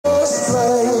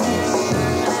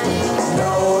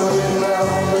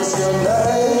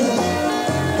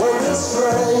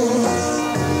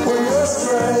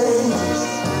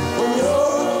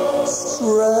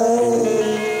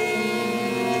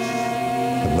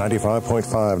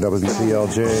95.5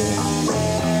 WPLJ.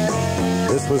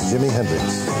 This was Jimi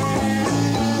Hendrix.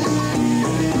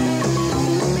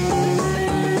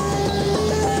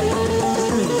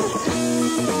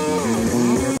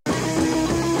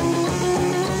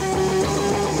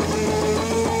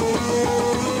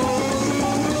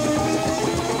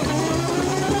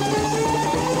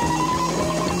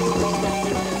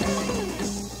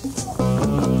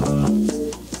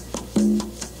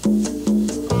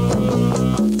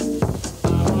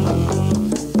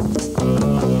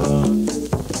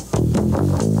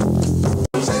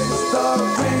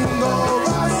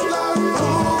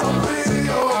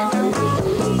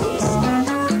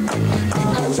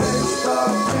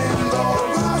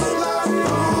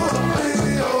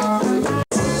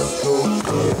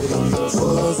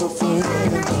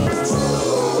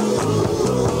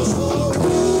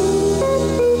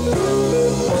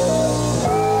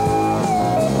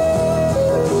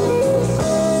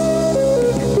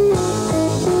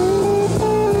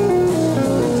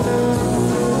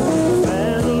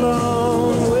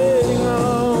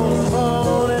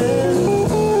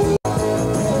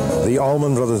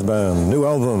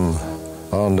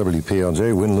 On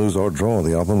WPLJ, Win, Lose, or Draw,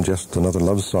 the album, Just Another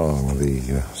Love Song.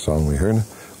 The song we heard,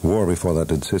 War. Before that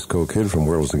did Cisco Kid from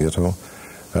Where Was the Ghetto?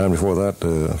 And before that,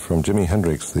 from Jimi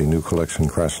Hendrix, the new collection,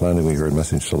 Crash Landing, we heard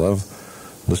Message to Love.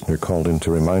 Listener called in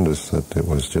to remind us that it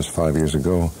was just 5 years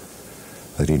ago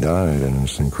that he died, and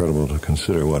it's incredible to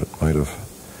consider what might have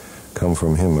come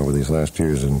from him over these last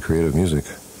years in creative music.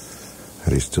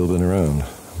 Had he still been around?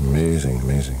 Amazing,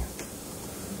 amazing.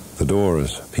 The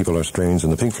Doors, People Are Strange,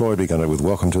 and the Pink Floyd began it with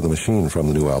Welcome to the Machine from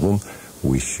the new album,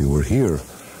 Wish You Were Here,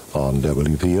 on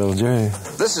WPLJ.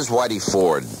 This is Whitey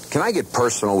Ford. Can I get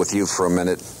personal with you for a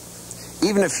minute?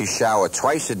 Even if you shower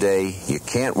twice a day, you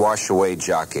can't wash away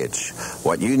jock itch.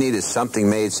 What you need is something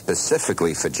made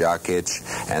specifically for jock itch,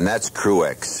 and that's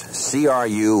Cruex.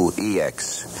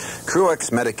 C-R-U-E-X.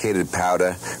 Cruex medicated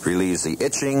powder relieves the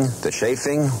itching, the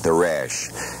chafing, the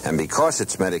rash. And because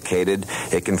it's medicated,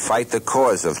 it can fight the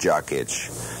cause of jock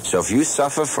itch. So if you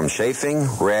suffer from chafing,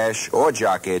 rash, or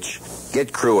jock itch,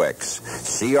 get Cruex.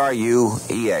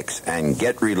 C-R-U-E-X, and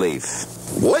get relief.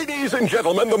 Ladies and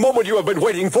gentlemen, the moment you have been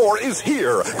waiting for is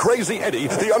here. Crazy Eddie,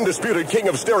 the undisputed king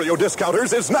of stereo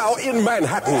discounters, is now in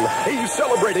Manhattan. He's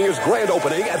celebrating his grand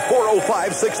opening at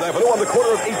 405 6th Avenue on the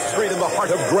corner of 8th Street in the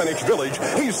heart of Greenwich Village.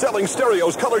 He's selling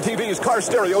stereos, color TVs, car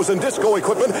stereos, and disco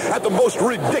equipment at the most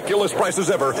ridiculous prices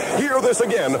ever. Hear this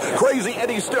again. Crazy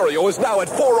Eddie Stereo is now at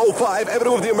 405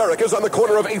 Avenue of the Americas on the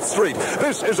corner of 8th Street.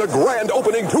 This is a grand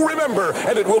opening to remember,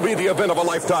 and it will be the event of a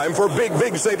lifetime for big,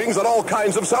 big savings on all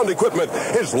kinds of sound equipment.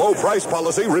 His low price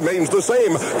policy remains the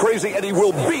same. Crazy Eddie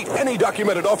will beat any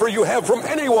documented offer you have from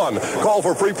anyone. Call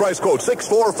for free price quote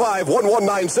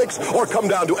 645-1196 or come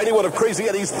down to any one of Crazy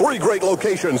Eddie's 3 great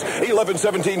locations.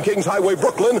 1117 Kings Highway,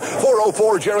 Brooklyn,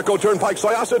 404 Jericho Turnpike,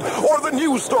 Syosset, or the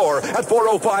new store at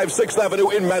 405 6th Avenue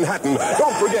in Manhattan.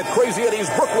 Don't forget, Crazy Eddie's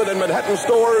Brooklyn and Manhattan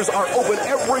stores are open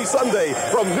every Sunday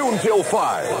from noon till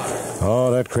 5.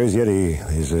 Oh, that Crazy Eddie.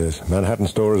 His Manhattan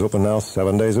store is open now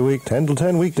 7 days a week, 10 till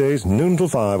 10 weekdays, noon till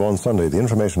 5 on Sunday. The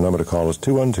information number to call is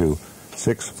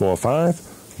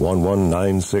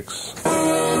 212-645-1196.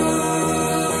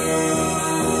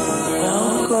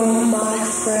 Welcome, my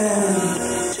friend,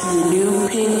 to the new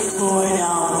Pink Floyd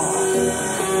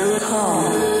album. Come,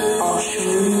 I'll show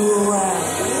you around.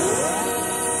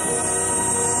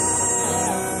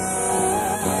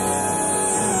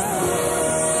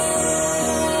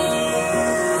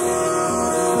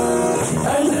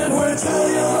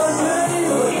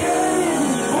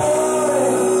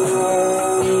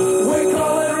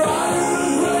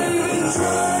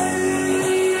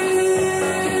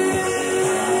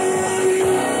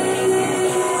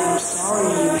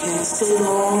 Stay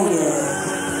longer.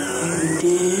 You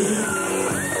did?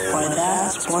 Why,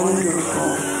 that's wonderful.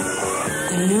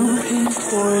 The new Pink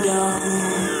Floyd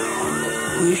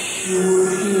album, Wish You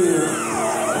Were Here,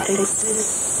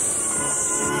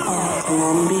 exists on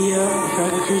Columbia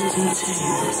Records and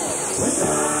Tapes.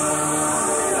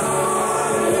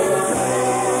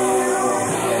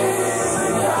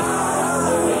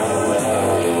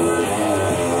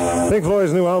 Pink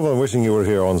Floyd's new album, Wishing You Were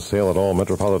Here, on sale at all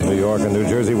Metropolitan New York and New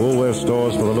Jersey Woolworth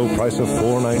stores for the low price of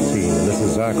 $4.19. And this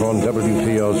is Zach on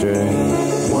WPLJ.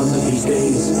 One of these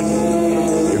days,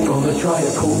 you're gonna try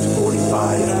a Colt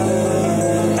 45,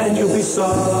 and you'll be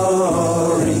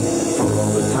sorry for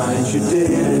all the times you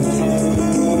did.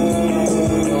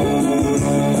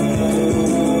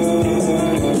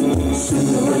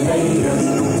 Sooner or later,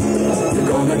 you're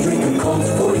gonna drink a Colt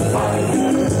 45,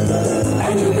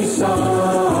 and you'll be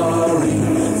sorry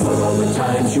for all the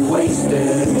times you waited.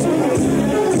 wasted.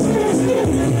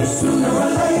 Sooner or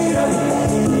later,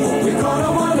 we're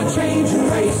gonna wanna change your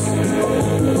pace.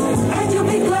 And you'll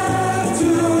be glad to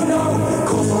know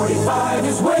Colt 45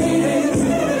 is waiting.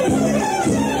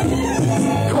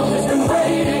 Colt has been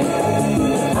waiting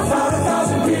about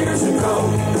 1,000 years ago.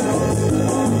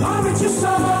 Aren't you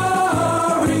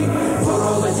sorry for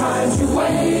all the times you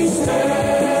wasted?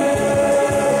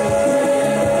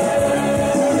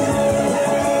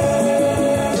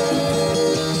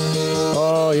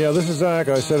 This is Zach.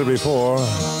 I said it before.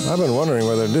 I've been wondering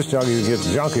whether disc jockeys get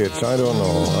jock itch. I don't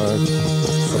know. I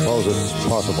suppose it's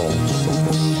possible.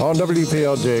 On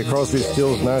WPLJ, Crosby,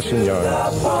 Stills, Nash and Young.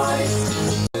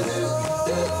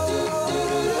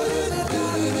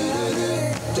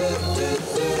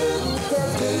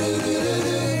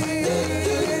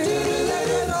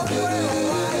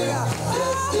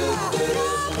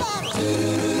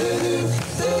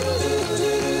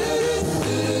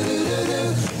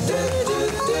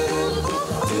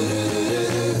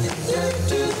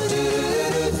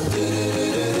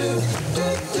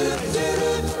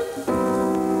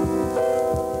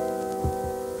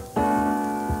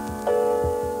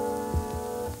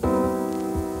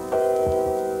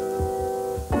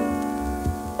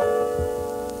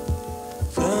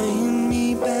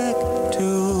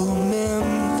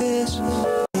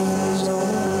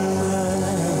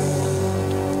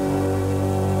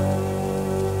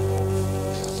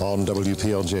 On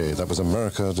WPLJ, that was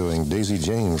America doing Daisy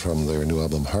Jane from their new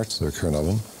album Hearts, their current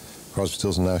album. Crosby,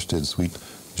 Stills and Nash did Sweet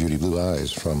Judy Blue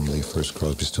Eyes from the first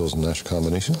Crosby, Stills and Nash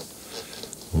combination.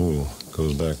 Ooh,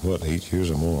 goes back, what, 8 years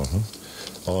or more,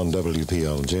 huh? On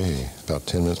WPLJ, about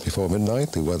 10 minutes before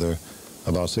midnight, the weather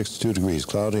about 62 degrees,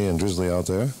 cloudy and drizzly out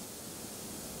there.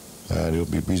 And it'll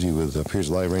be breezy with appears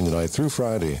live rain tonight through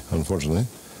Friday, unfortunately.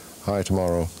 High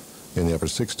tomorrow in the upper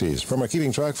 60s. From our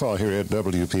keeping track file here at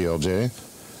WPLJ,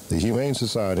 the Humane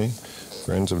Society,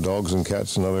 friends of dogs and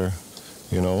cats and other,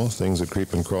 things that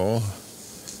creep and crawl.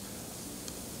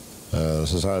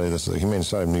 Society, that's the Humane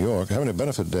Society of New York, having a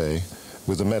benefit day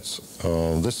with the Mets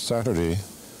this Saturday,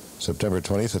 September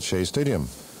 20th at Shea Stadium.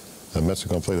 The Mets are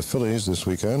going to play the Phillies this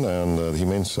weekend, and the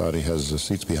Humane Society has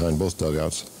seats behind both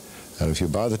dugouts. And if you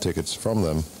buy the tickets from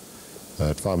them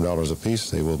at $5 a piece,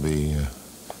 they will be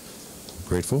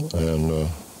grateful and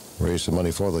raise some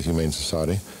money for the Humane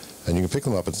Society. And you can pick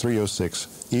them up at 306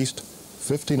 East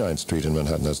 59th Street in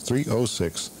Manhattan. That's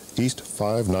 306 East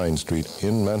 59th Street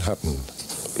in Manhattan.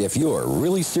 If you're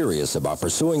really serious about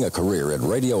pursuing a career in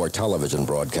radio or television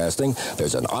broadcasting,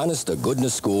 there's an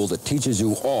honest-to-goodness school that teaches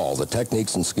you all the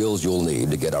techniques and skills you'll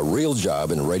need to get a real job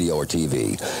in radio or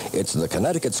TV. It's the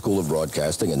Connecticut School of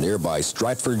Broadcasting in nearby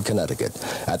Stratford, Connecticut.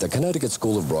 At the Connecticut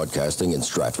School of Broadcasting in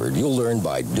Stratford, you'll learn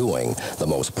by doing, the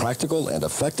most practical and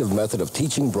effective method of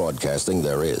teaching broadcasting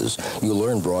there is. You'll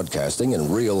learn broadcasting in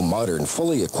real, modern,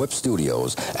 fully equipped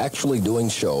studios, actually doing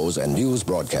shows and news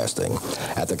broadcasting.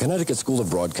 At the Connecticut School of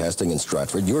Broadcasting in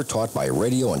Stratford, you're taught by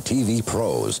radio and TV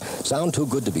pros. Sound too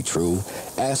good to be true?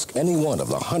 Ask any one of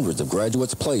the hundreds of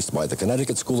graduates placed by the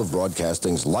Connecticut School of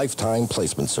Broadcasting's Lifetime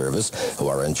Placement Service who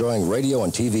are enjoying radio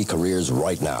and TV careers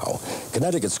right now.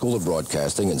 Connecticut School of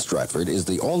Broadcasting in Stratford is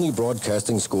the only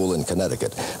broadcasting school in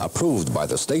Connecticut approved by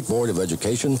the State Board of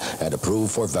Education and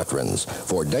approved for veterans.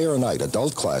 For day or night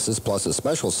adult classes plus a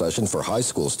special session for high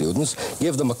school students,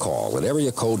 give them a call at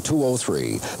area code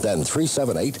 203, then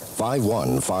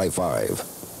 378-5155.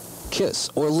 Kiss,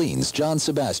 Orleans, John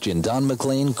Sebastian, Don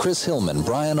McLean, Chris Hillman,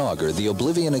 Brian Auger, The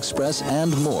Oblivion Express,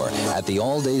 and more at the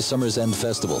All-Day Summer's End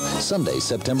Festival, Sunday,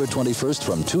 September 21st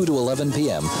from 2 to 11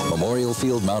 p.m., Memorial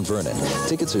Field, Mount Vernon.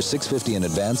 Tickets are $6.50 in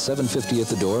advance, $7.50 at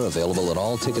the door, available at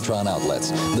all Ticketron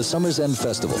outlets. The Summer's End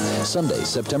Festival, Sunday,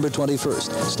 September 21st,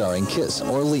 starring Kiss,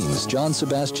 Orleans, John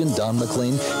Sebastian, Don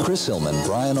McLean, Chris Hillman,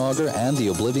 Brian Auger, and The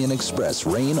Oblivion Express,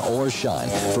 rain or shine.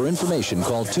 For information,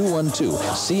 call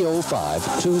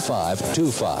 212-CO5-2525. Let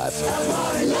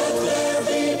there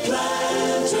be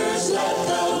planters, let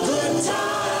the good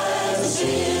times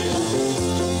in.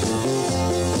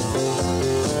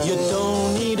 You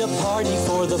don't need a party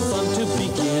for the fun to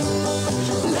begin.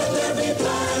 Let there be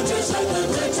planters, let the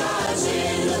good times in.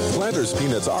 Planters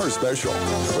peanuts are special,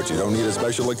 but you don't need a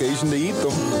special occasion to eat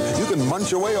them. You can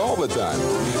munch away all the time,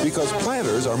 because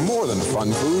Planters are more than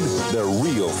fun food. They're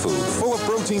real food, full of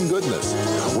protein goodness.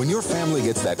 When your family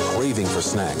gets that craving for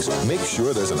snacks, make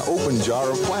sure there's an open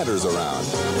jar of Planters around.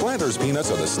 Planters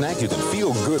peanuts are the snack you can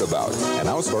feel good about. And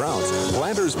ounce for ounce,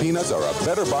 Planters peanuts are a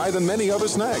better buy than many other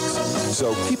snacks.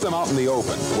 So keep them out in the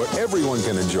open, where everyone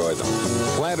can enjoy them.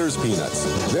 Planters peanuts.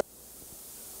 They're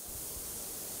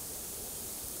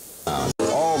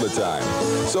all the time.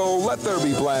 So let there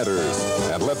be Planters,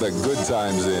 and let the good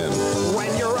times in.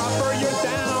 When you're up or you're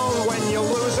down, when you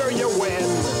lose or you win.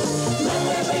 Let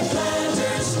there be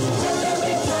Planters, let there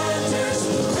be Planters,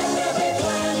 let there be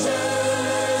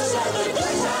Planters, let the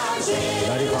good times in.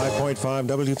 95.5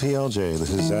 WPLJ.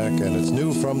 This is Zach, and it's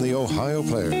new from the Ohio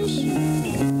Players.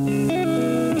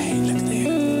 Hey, look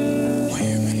there. Wait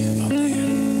a minute, up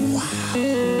there. Wow.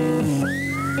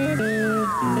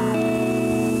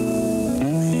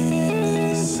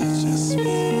 Man, such a sweet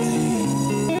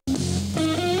man.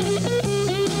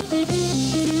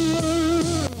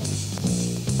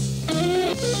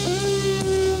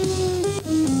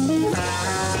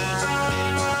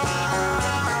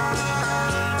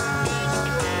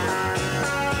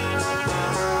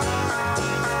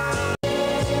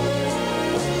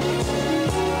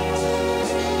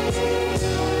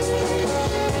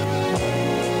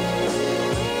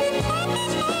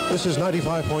 This is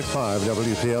 95.5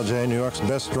 WPLJ, New York's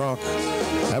best rock.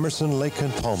 Emerson, Lake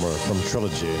and Palmer from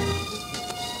Trilogy.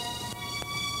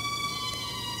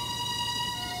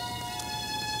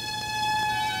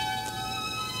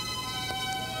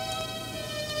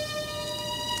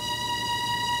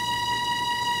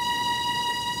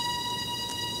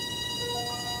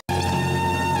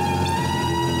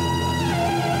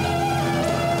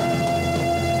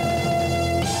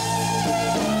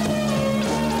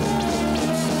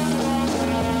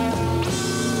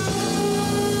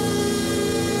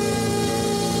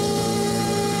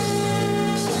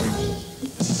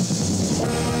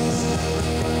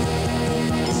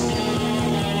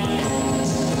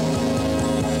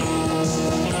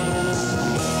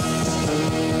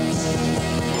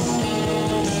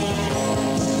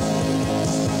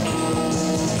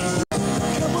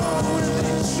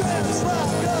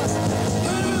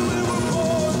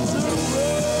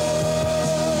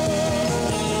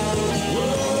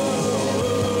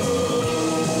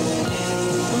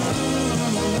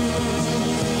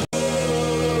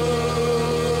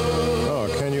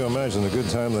 The good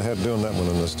time they had doing that one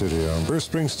in the studio. Bruce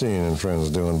Springsteen and friends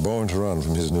doing Born to Run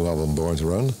from his new album, Born to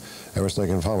Run. Emerson,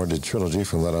 Lake and Palmer did Trilogy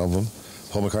from that album.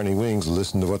 Paul McCartney Wings,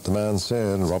 Listen to What the Man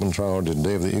Said. Robin Trower did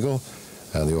Dave the Eagle.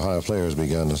 And the Ohio Players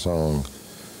began the song,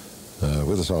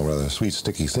 with the song rather, Sweet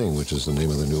Sticky Thing, which is the name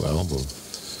of the new album.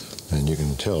 And you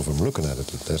can tell from looking at it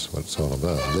that that's what it's all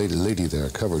about. Lady there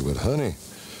covered with honey.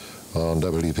 On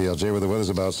WPLJ, where the weather's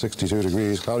about 62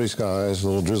 degrees, cloudy skies,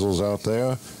 little drizzles out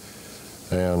there.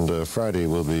 And Friday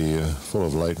will be full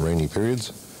of light rainy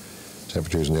periods.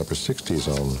 Temperatures in the upper 60s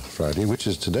on Friday, which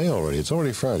is today already. It's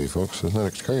already Friday, folks. Isn't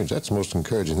that encouraging? That's the most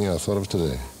encouraging thing I thought of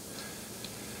today.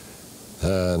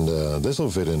 And this will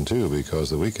fit in, too, because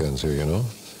the weekend's here, you know.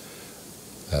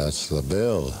 That's the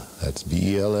Bell. That's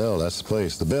B-E-L-L. That's the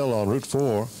place. The Bell on Route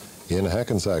 4 in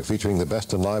Hackensack, featuring the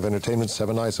best in live entertainment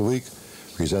 7 nights a week,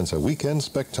 presents a weekend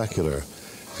spectacular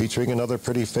featuring another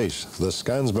pretty face, the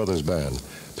Scans Brothers Band,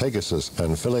 Pegasus,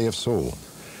 and Fillet of Soul.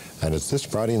 And it's this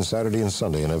Friday and Saturday and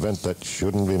Sunday, an event that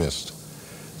shouldn't be missed.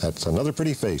 That's another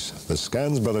pretty face, the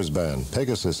Scans Brothers Band,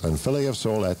 Pegasus, and Fillet of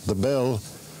Soul at the Bell,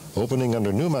 opening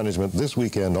under new management this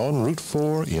weekend on Route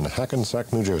 4 in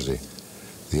Hackensack, New Jersey.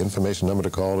 The information number to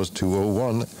call is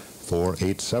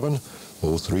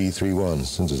 201-487-0331.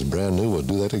 Since it's brand new, we'll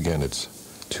do that again. It's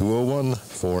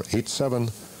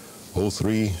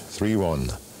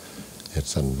 201-487-0331.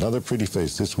 It's another pretty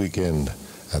face this weekend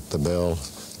at the Bell,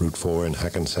 Route 4 in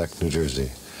Hackensack, New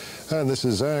Jersey. And this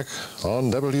is Zach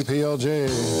on WPLJ.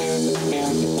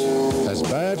 That's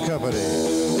Bad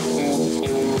Company.